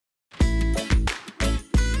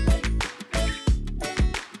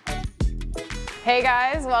Hey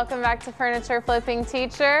guys, welcome back to Furniture Flipping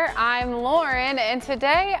Teacher. I'm Lauren, and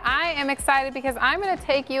today I am excited because I'm going to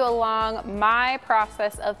take you along my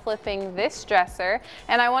process of flipping this dresser.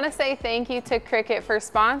 And I want to say thank you to Cricut for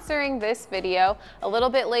sponsoring this video. A little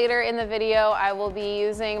bit later in the video, I will be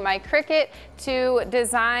using my Cricut to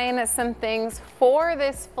design some things for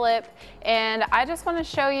this flip. And I just want to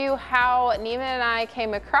show you how Neiman and I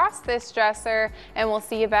came across this dresser, and we'll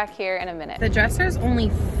see you back here in a minute. The dresser is only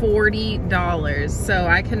 $40, so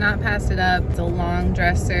I could not pass it up. It's a long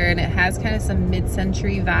dresser and it has kind of some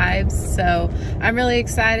mid-century vibes, so I'm really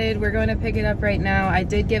excited. We're going to pick it up right now. I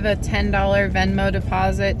did give a $10 Venmo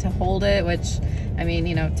deposit to hold it, which, I mean,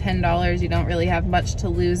 you know, $10, you don't really have much to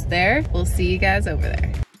lose there. We'll see you guys over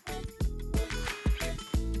there.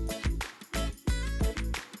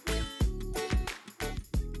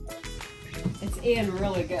 It's in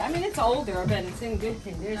really good. I mean, it's older, but it's in good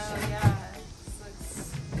condition. Oh yeah, this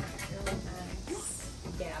looks really nice.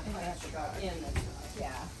 Yeah, I have to go in this.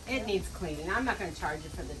 Yeah, it needs cleaning. I'm not going to charge you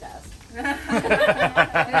for the dust.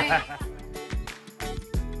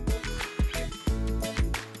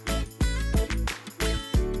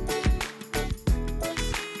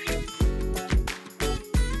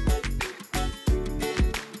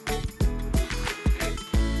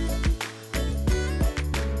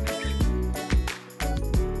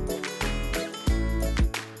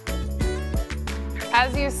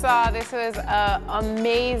 As you saw, this was an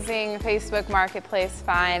amazing Facebook Marketplace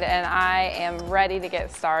find, and I am ready to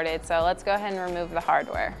get started. So let's go ahead and remove the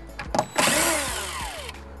hardware.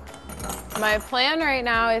 My plan right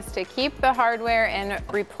now is to keep the hardware and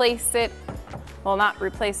replace it, well, not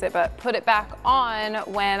replace it, but put it back on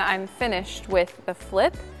when I'm finished with the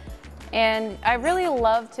flip. And I really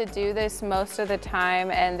love to do this most of the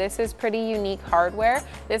time, and this is pretty unique hardware.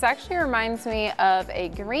 This actually reminds me of a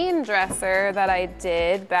green dresser that I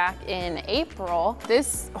did back in April.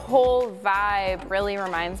 This whole vibe really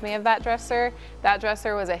reminds me of that dresser. That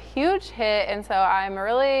dresser was a huge hit, and so I'm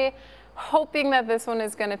really hoping that this one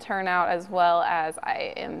is gonna turn out as well as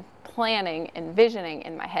I am planning, envisioning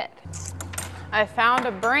in my head. I found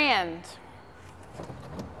a brand.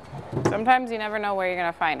 Sometimes you never know where you're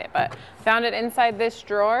gonna find it, but found it inside this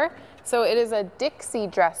drawer. So it is a Dixie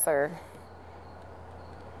dresser.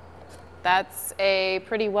 That's a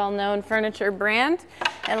pretty well-known furniture brand.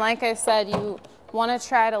 And like I said, you wanna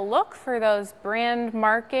try to look for those brand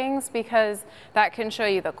markings because that can show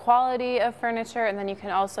you the quality of furniture, and then you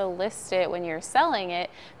can also list it when you're selling it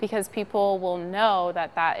because people will know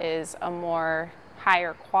that that is a more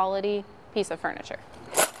higher quality piece of furniture.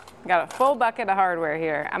 Got a full bucket of hardware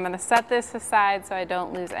here. I'm gonna set this aside so I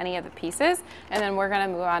don't lose any of the pieces, and then we're gonna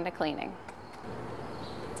move on to cleaning.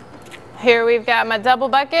 Here we've got my double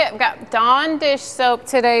bucket. I've got Dawn dish soap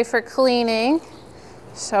today for cleaning.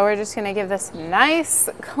 So we're just gonna give this nice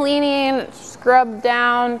cleaning, scrub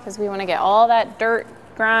down, because we wanna get all that dirt,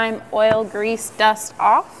 grime, oil, grease, dust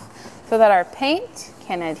off so that our paint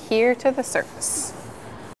can adhere to the surface.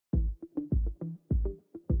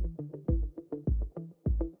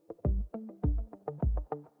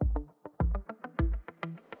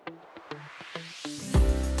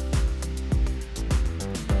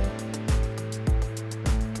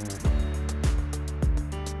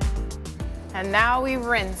 And now we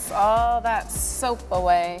rinse all that soap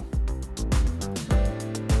away.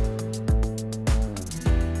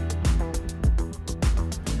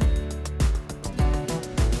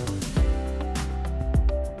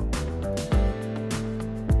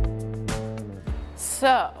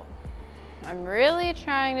 So, I'm really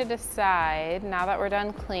trying to decide, now that we're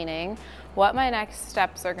done cleaning, what my next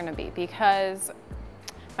steps are gonna be, because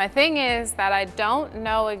my thing is that I don't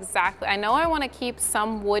know exactly, I know I want to keep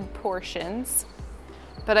some wood portions,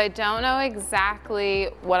 but I don't know exactly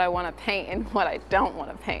what I want to paint and what I don't want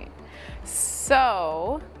to paint.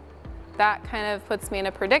 So that kind of puts me in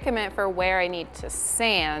a predicament for where I need to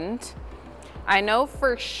sand. I know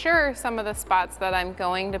for sure some of the spots that I'm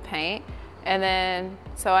going to paint, and then,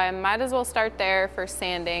 so I might as well start there for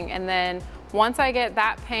sanding, and then once I get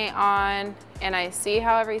that paint on and I see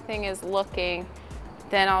how everything is looking,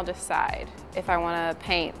 then I'll decide if I want to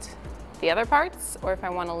paint the other parts or if I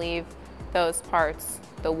want to leave those parts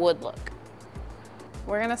the wood look.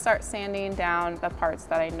 We're going to start sanding down the parts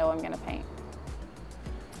that I know I'm going to paint.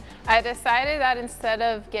 I decided that instead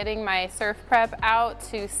of getting my Surf Prep out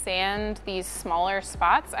to sand these smaller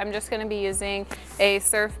spots, I'm just going to be using a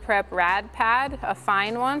Surf Prep rad pad, a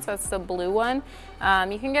fine one, so it's the blue one.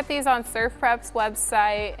 You can get these on Surf Prep's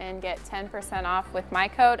website and get 10% off with my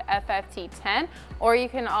code FFT10, or you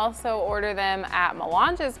can also order them at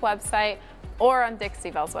Melange's website or on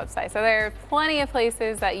Dixie Belle's website. So there are plenty of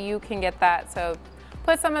places that you can get that. So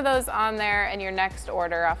put some of those on there and your next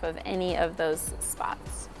order off of any of those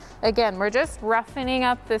spots. Again, we're just roughening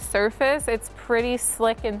up the surface. It's pretty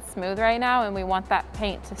slick and smooth right now, and we want that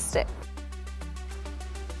paint to stick.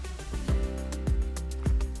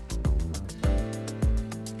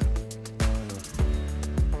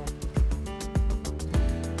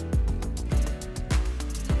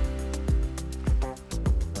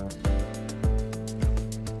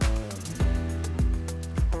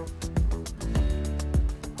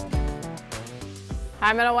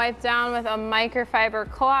 I'm gonna wipe down with a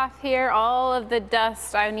microfiber cloth here. All of the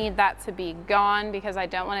dust, I need that to be gone because I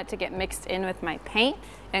don't want it to get mixed in with my paint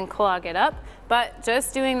and clog it up. But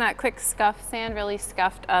just doing that quick scuff sand really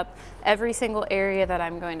scuffed up every single area that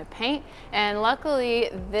I'm going to paint. And luckily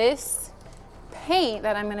this paint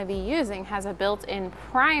that I'm gonna be using has a built-in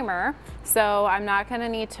primer. So I'm not gonna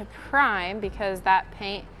need to prime because that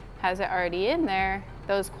paint has it already in there.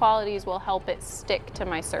 Those qualities will help it stick to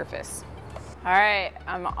my surface. All right,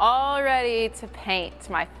 I'm all ready to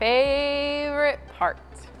paint my favorite part.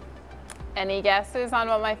 Any guesses on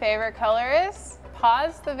what my favorite color is?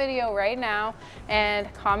 Pause the video right now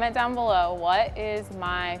and comment down below, what is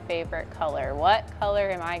my favorite color? What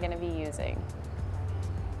color am I gonna be using?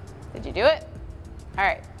 Did you do it? All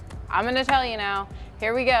right, I'm gonna tell you now.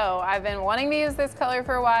 Here we go. I've been wanting to use this color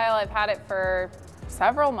for a while. I've had it for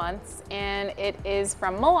several months, and it is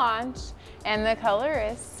from Melange, and the color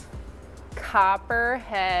is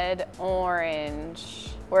Copperhead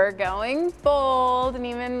Orange. We're going bold, and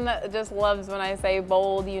Neiman just loves when I say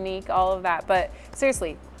bold, unique, all of that. But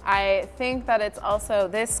seriously, I think that it's also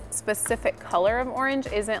this specific color of orange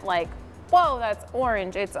isn't like, whoa, that's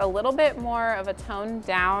orange. It's a little bit more of a toned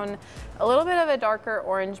down, a little bit of a darker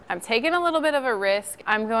orange. I'm taking a little bit of a risk.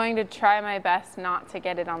 I'm going to try my best not to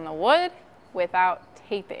get it on the wood without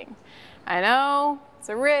taping. I know it's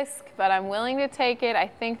a risk, but I'm willing to take it. I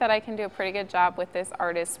think that I can do a pretty good job with this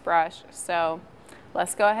artist brush. So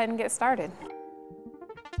let's go ahead and get started.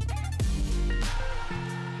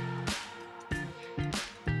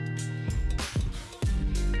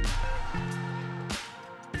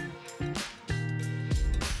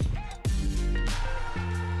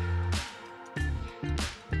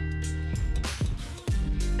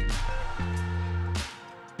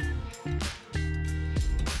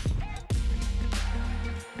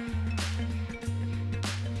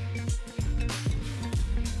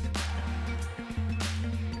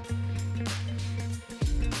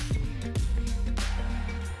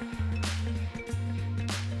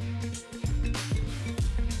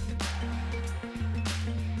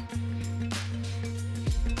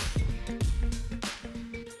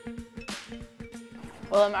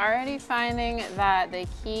 Well, I'm already finding that the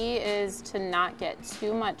key is to not get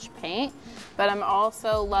too much paint, but I'm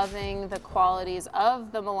also loving the qualities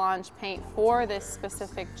of the Melange paint for this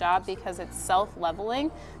specific job because it's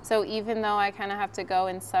self-leveling. So even though I kind of have to go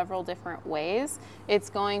in several different ways, it's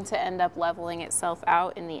going to end up leveling itself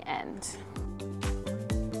out in the end.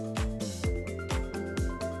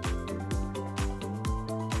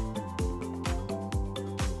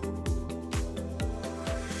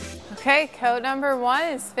 Okay, coat number one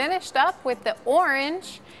is finished up with the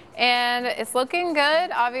orange and it's looking good.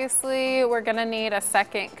 Obviously, we're gonna need a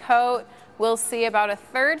second coat. We'll see about a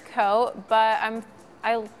third coat, but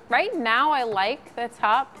right now I like the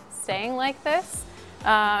top staying like this.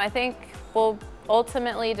 I think we'll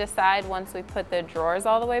ultimately decide once we put the drawers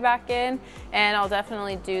all the way back in, and I'll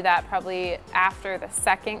definitely do that probably after the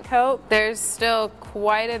second coat. There's still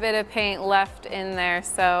quite a bit of paint left in there,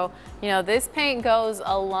 so you know, this paint goes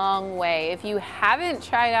a long way. If you haven't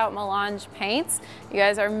tried out Melange paints, you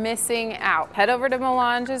guys are missing out. Head over to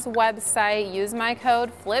Melange's website, use my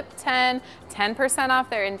code FLIP10, 10% off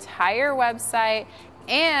their entire website,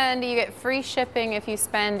 and you get free shipping if you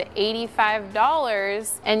spend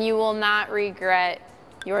 $85, and you will not regret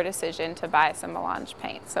your decision to buy some Melange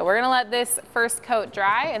paint. So we're gonna let this first coat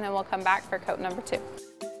dry, and then we'll come back for coat number two.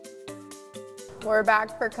 We're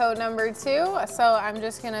back for coat number two. So I'm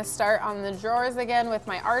just gonna start on the drawers again with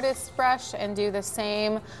my artist brush and do the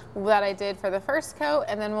same that I did for the first coat,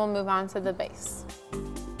 and then we'll move on to the base.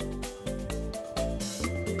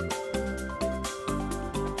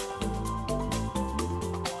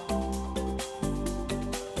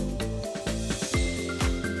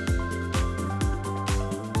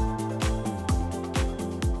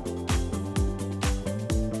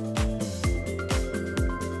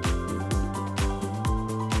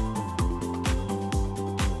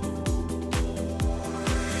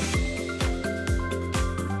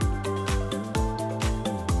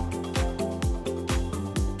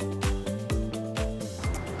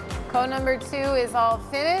 Coat number 2 is all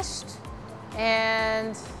finished,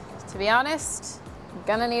 and to be honest, I'm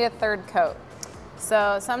gonna need a third coat.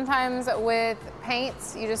 So sometimes with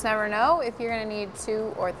paints, you just never know if you're gonna need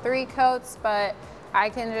 2 or 3 coats, but I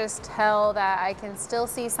can just tell that I can still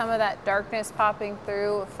see some of that darkness popping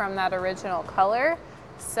through from that original color.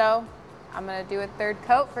 So I'm gonna do a third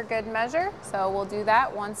coat for good measure. So we'll do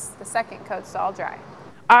that once the second coat's all dry.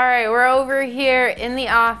 All right, we're over here in the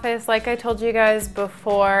office. Like I told you guys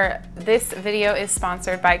before, this video is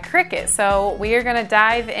sponsored by Cricut. So we are gonna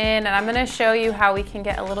dive in and I'm gonna show you how we can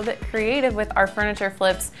get a little bit creative with our furniture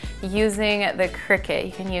flips using the Cricut.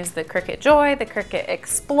 You can use the Cricut Joy, the Cricut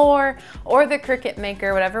Explore, or the Cricut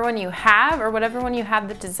Maker, whatever one you have or whatever one you have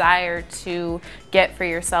the desire to get for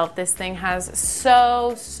yourself. This thing has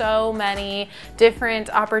so many different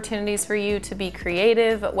opportunities for you to be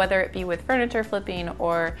creative, whether it be with furniture flipping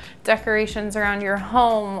or decorations around your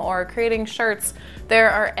home or creating shirts.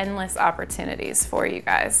 There are endless opportunities for you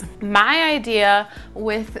guys. My idea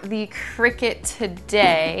with the Cricut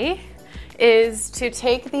today is to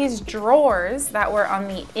take these drawers that were on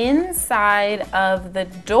the inside of the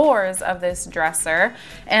doors of this dresser,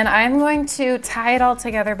 and I'm going to tie it all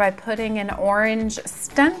together by putting an orange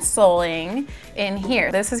stenciling in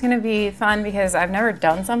here. This is gonna be fun because I've never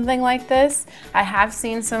done something like this. I have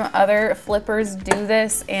seen some other flippers do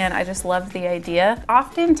this and I just love the idea.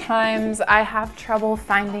 Oftentimes I have trouble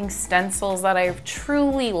finding stencils that I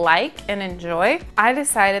truly like and enjoy. I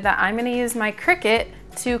decided that I'm gonna use my Cricut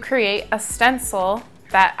to create a stencil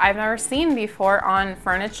that I've never seen before on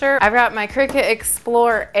furniture. I've got my Cricut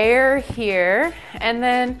Explore Air here, and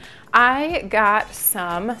then I got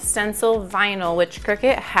some stencil vinyl, which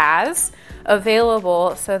Cricut has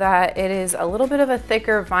available so that it is a little bit of a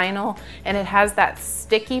thicker vinyl and it has that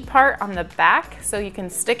sticky part on the back so you can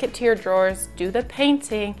stick it to your drawers, do the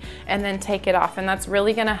painting, and then take it off, and that's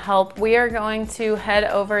really gonna help. We are going to head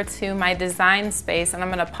over to my design space and I'm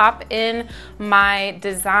gonna pop in my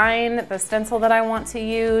design, the stencil that I want to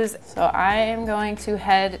use. So I am going to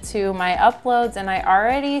head to my uploads and I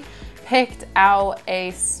already picked out a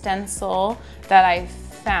stencil that I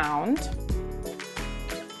found.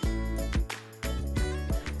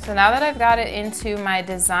 So now that I've got it into my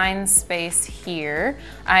design space here,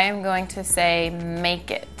 I am going to say make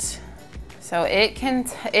it. So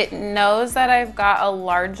it knows that I've got a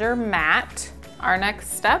larger mat. Our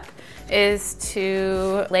next step is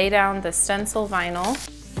to lay down the stencil vinyl.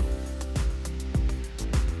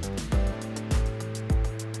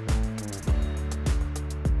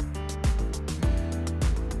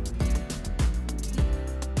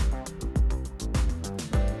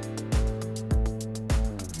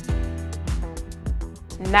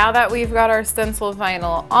 Now that we've got our stencil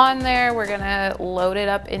vinyl on there, we're gonna load it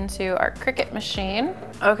up into our Cricut machine.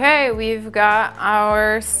 Okay, we've got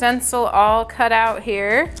our stencil all cut out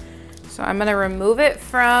here. So I'm gonna remove it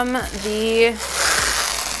from the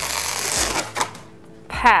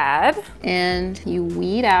pad and you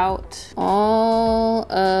weed out all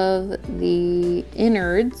of the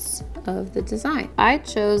innards of the design. I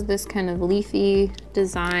chose this kind of leafy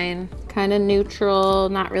design, kind of neutral,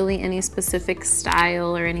 not really any specific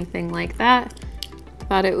style or anything like that.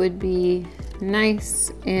 Thought it would be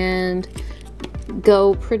nice and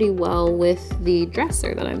go pretty well with the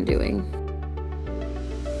dresser that I'm doing.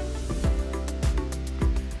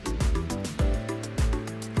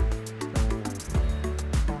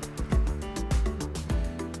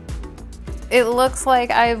 It looks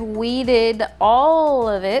like I've weeded all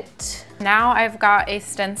of it. Now I've got a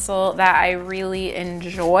stencil that I really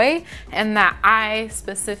enjoy and that I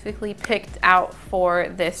specifically picked out for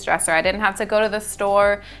this dresser. I didn't have to go to the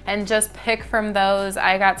store and just pick from those.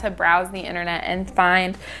 I got to browse the internet and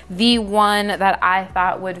find the one that I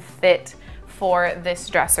thought would fit for this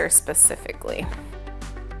dresser specifically.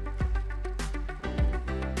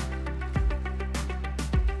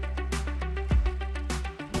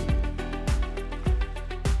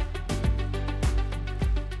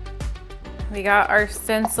 We got our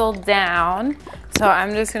stencil down. So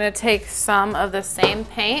I'm just gonna take some of the same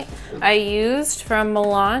paint I used from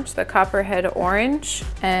Melange, the Copperhead Orange,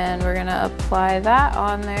 and we're gonna apply that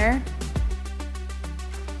on there.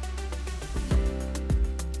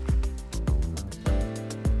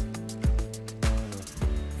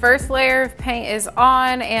 First layer of paint is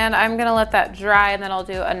on and I'm gonna let that dry and then I'll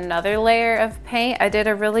do another layer of paint. I did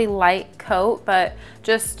a really light coat, but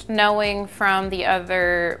just knowing from the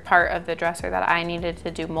other part of the dresser that I needed to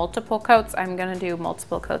do multiple coats, I'm gonna do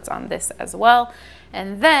multiple coats on this as well.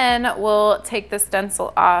 And then we'll take the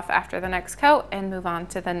stencil off after the next coat and move on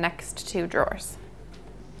to the next two drawers.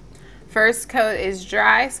 First coat is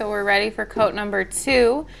dry, so we're ready for coat number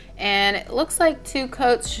 2. And it looks like 2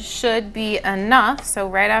 coats should be enough. So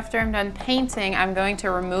right after I'm done painting, I'm going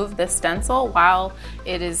to remove the stencil while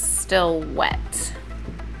it is still wet.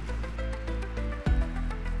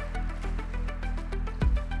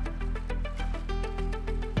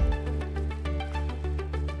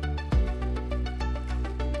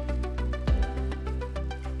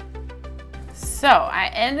 So I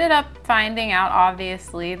ended up finding out,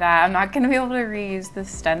 obviously, that I'm not going to be able to reuse the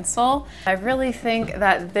stencil. I really think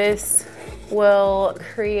that this will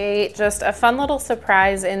create just a fun little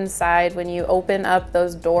surprise inside when you open up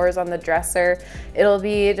those doors on the dresser. It'll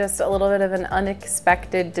be just a little bit of an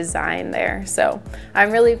unexpected design there. So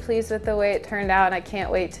I'm really pleased with the way it turned out, and I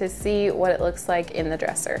can't wait to see what it looks like in the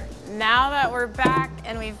dresser. Now that we're back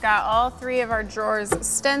and we've got all 3 of our drawers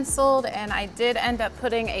stenciled, and I did end up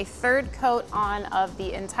putting a 3rd coat on of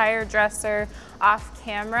the entire dresser off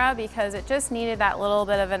camera because it just needed that little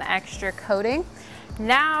bit of an extra coating.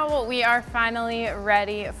 Now we are finally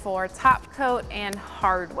ready for top coat and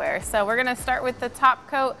hardware. So we're gonna start with the top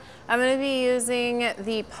coat. I'm gonna be using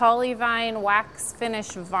the Polyvine Wax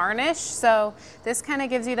Finish Varnish. So this kind of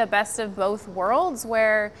gives you the best of both worlds,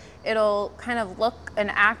 where it'll kind of look and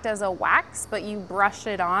act as a wax, but you brush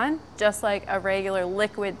it on just like a regular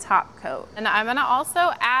liquid top coat. And I'm gonna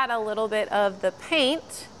also add a little bit of the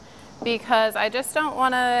paint because I just don't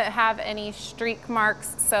want to have any streak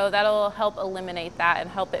marks, so that'll help eliminate that and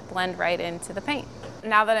help it blend right into the paint.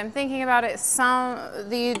 Now that I'm thinking about it,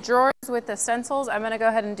 the drawers with the stencils, I'm going to go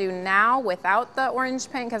ahead and do now without the orange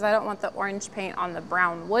paint because I don't want the orange paint on the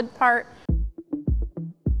brown wood part.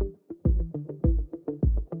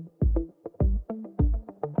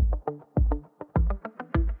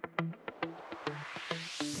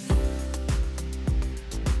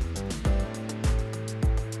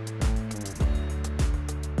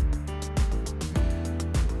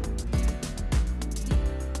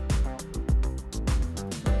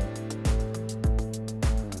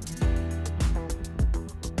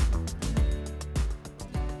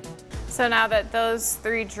 So now that those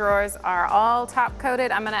 3 drawers are all top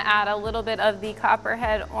coated, I'm gonna add a little bit of the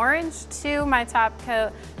Copperhead Orange to my top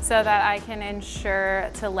coat so that I can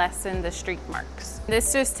ensure to lessen the streak marks.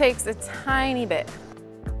 This just takes a tiny bit.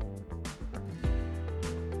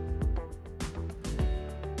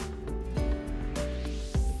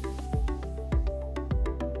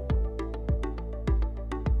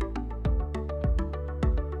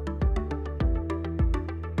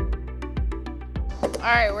 All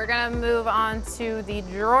right, we're gonna move on to the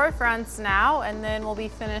drawer fronts now, and then we'll be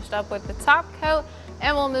finished up with the top coat,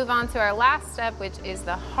 and we'll move on to our last step, which is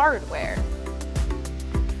the hardware.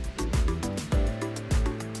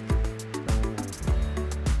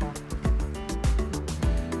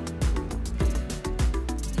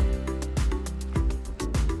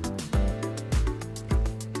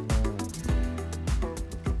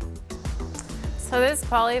 So this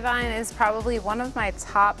Polyvine is probably one of my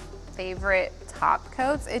top favorite top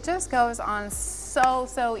coats. It just goes on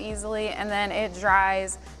so easily, and then it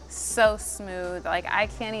dries so smooth. Like, I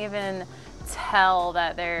can't even tell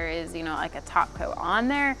that there is, you know, like a top coat on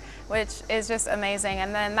there, which is just amazing.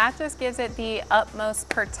 And then that just gives it the utmost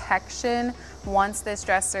protection once this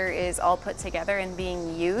dresser is all put together and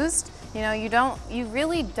being used. You know, you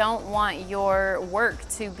really don't want your work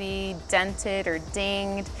to be dented or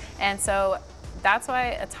dinged, and so that's why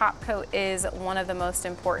a top coat is one of the most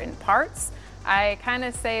important parts. I kind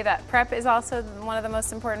of say that prep is also one of the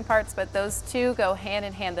most important parts, but those two go hand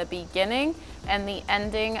in hand. The beginning and the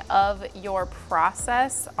ending of your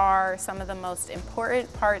process are some of the most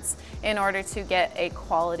important parts in order to get a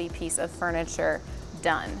quality piece of furniture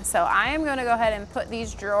done. So I am going to go ahead and put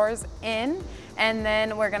these drawers in, and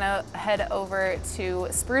then we're going to head over to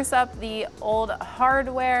spruce up the old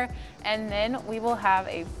hardware, and then we will have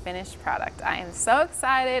a finished product. I am so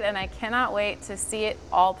excited, and I cannot wait to see it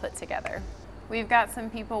all put together. We've got some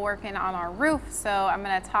people working on our roof, so I'm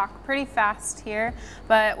gonna talk pretty fast here.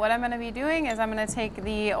 But what I'm gonna be doing is I'm gonna take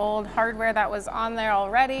the old hardware that was on there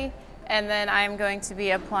already, and then I'm going to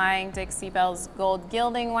be applying Dixie Belle's gold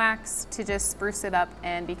gilding wax to just spruce it up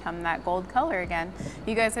and become that gold color again.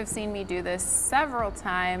 You guys have seen me do this several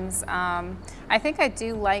times. I think I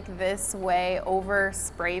do like this way over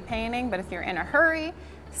spray painting, but if you're in a hurry,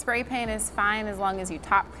 spray paint is fine as long as you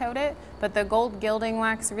top coat it, but the gold gilding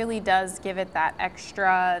wax really does give it that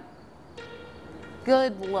extra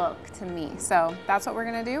good look to me. So that's what we're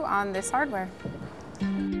gonna do on this hardware.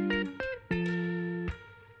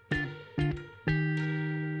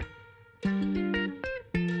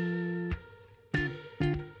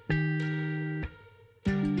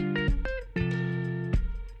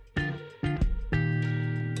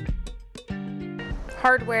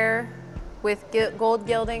 hardware with gold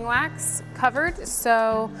gilding wax covered.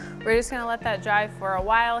 So we're just gonna let that dry for a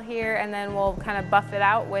while here, and then we'll kind of buff it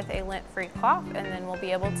out with a lint-free cloth, and then we'll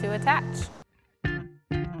be able to attach.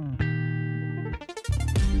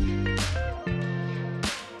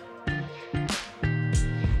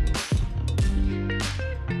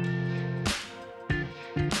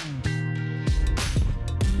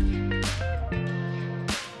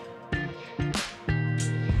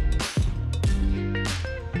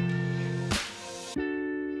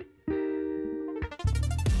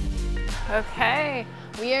 Okay,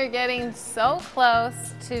 we are getting so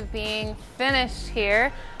close to being finished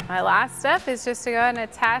here. My last step is just to go ahead and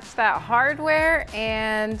attach that hardware,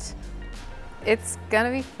 and it's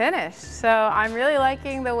gonna be finished. So I'm really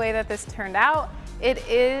liking the way that this turned out. It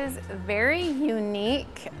is very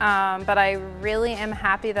unique, but I really am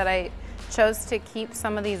happy that I chose to keep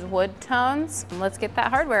some of these wood tones. Let's get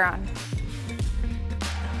that hardware on.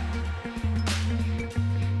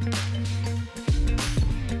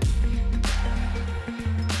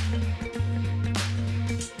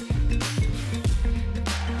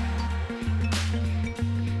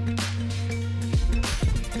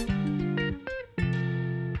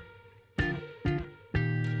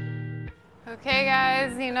 Okay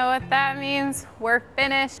guys, you know what that means? We're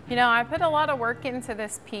finished. You know, I put a lot of work into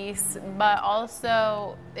this piece, but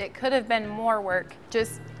also it could have been more work.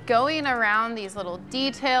 Just going around these little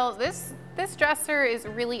details. This dresser is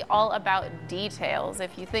really all about details.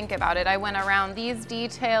 If you think about it, I went around these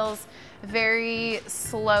details very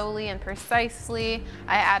slowly and precisely.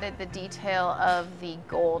 I added the detail of the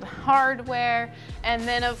gold hardware. And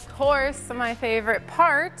then of course, my favorite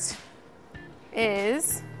part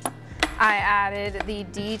is I added the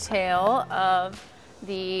detail of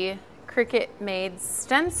the Cricut made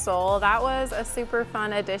stencil. That was a super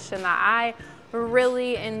fun addition that I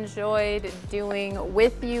really enjoyed doing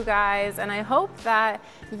with you guys, and I hope that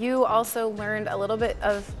you also learned a little bit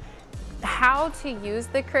of how to use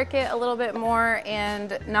the Cricut a little bit more.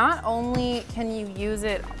 And not only can you use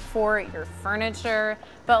it for your furniture,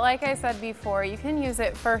 but like I said before, you can use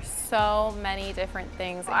it for so many different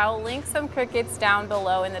things. I'll link some Cricuts down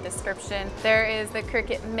below in the description. There is the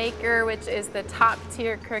Cricut Maker, which is the top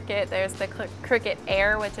tier Cricut. There's the Cricut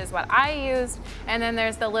Air, which is what I used. And then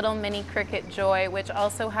there's the little mini Cricut Joy, which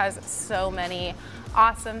also has so many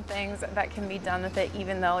awesome things that can be done with it,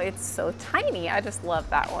 even though it's so tiny. I just love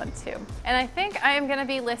that one too. And I think I am gonna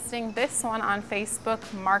be listing this one on Facebook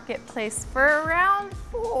Marketplace for around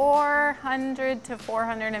 $400 to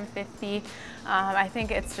 $450. I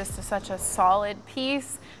think it's just such a solid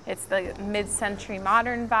piece. It's the mid-century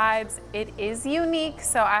modern vibes. It is unique,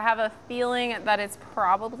 so I have a feeling that it's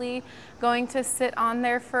probably going to sit on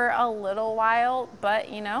there for a little while, but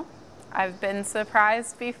you know, I've been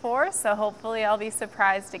surprised before, so hopefully I'll be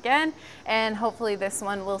surprised again, and hopefully this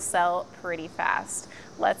one will sell pretty fast.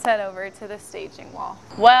 Let's head over to the staging wall.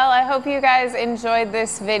 Well, I hope you guys enjoyed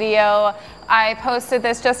this video. I posted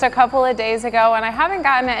this just a couple of days ago and I haven't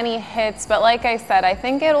gotten any hits, but like I said, I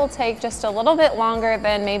think it'll take just a little bit longer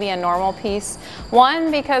than maybe a normal piece.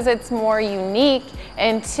 One, because it's more unique,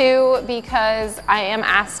 and two, because I am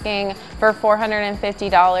asking for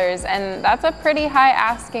 $450, and that's a pretty high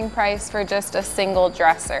asking price for just a single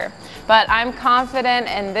dresser. But I'm confident,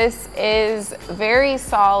 and this is very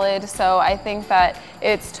solid, so I think that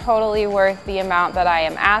it's totally worth the amount that I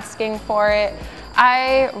am asking for it.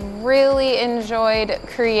 I really enjoyed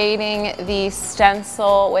creating the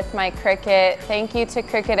stencil with my Cricut. Thank you to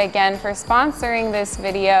Cricut again for sponsoring this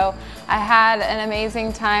video. I had an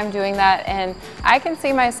amazing time doing that, and I can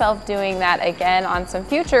see myself doing that again on some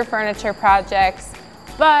future furniture projects.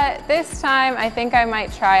 But this time, I think I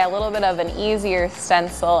might try a little bit of an easier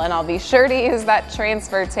stencil, and I'll be sure to use that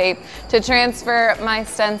transfer tape to transfer my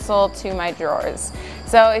stencil to my drawers.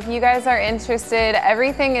 So if you guys are interested,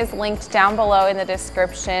 everything is linked down below in the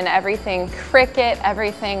description. Everything Cricut,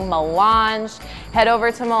 everything Melange. Head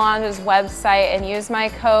over to Melange's website and use my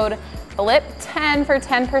code FLIP10 for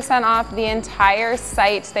 10% off the entire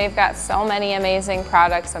site. They've got so many amazing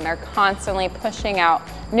products, and they're constantly pushing out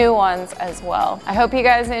new ones as well. I hope you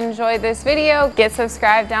guys enjoyed this video. Get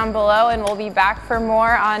subscribed down below, and we'll be back for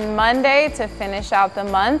more on Monday to finish out the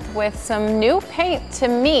month with some new paint to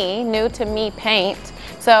me, new to me paint.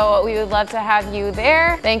 So we would love to have you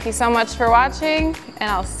there. Thank you so much for watching,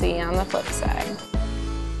 and I'll see you on the flip side.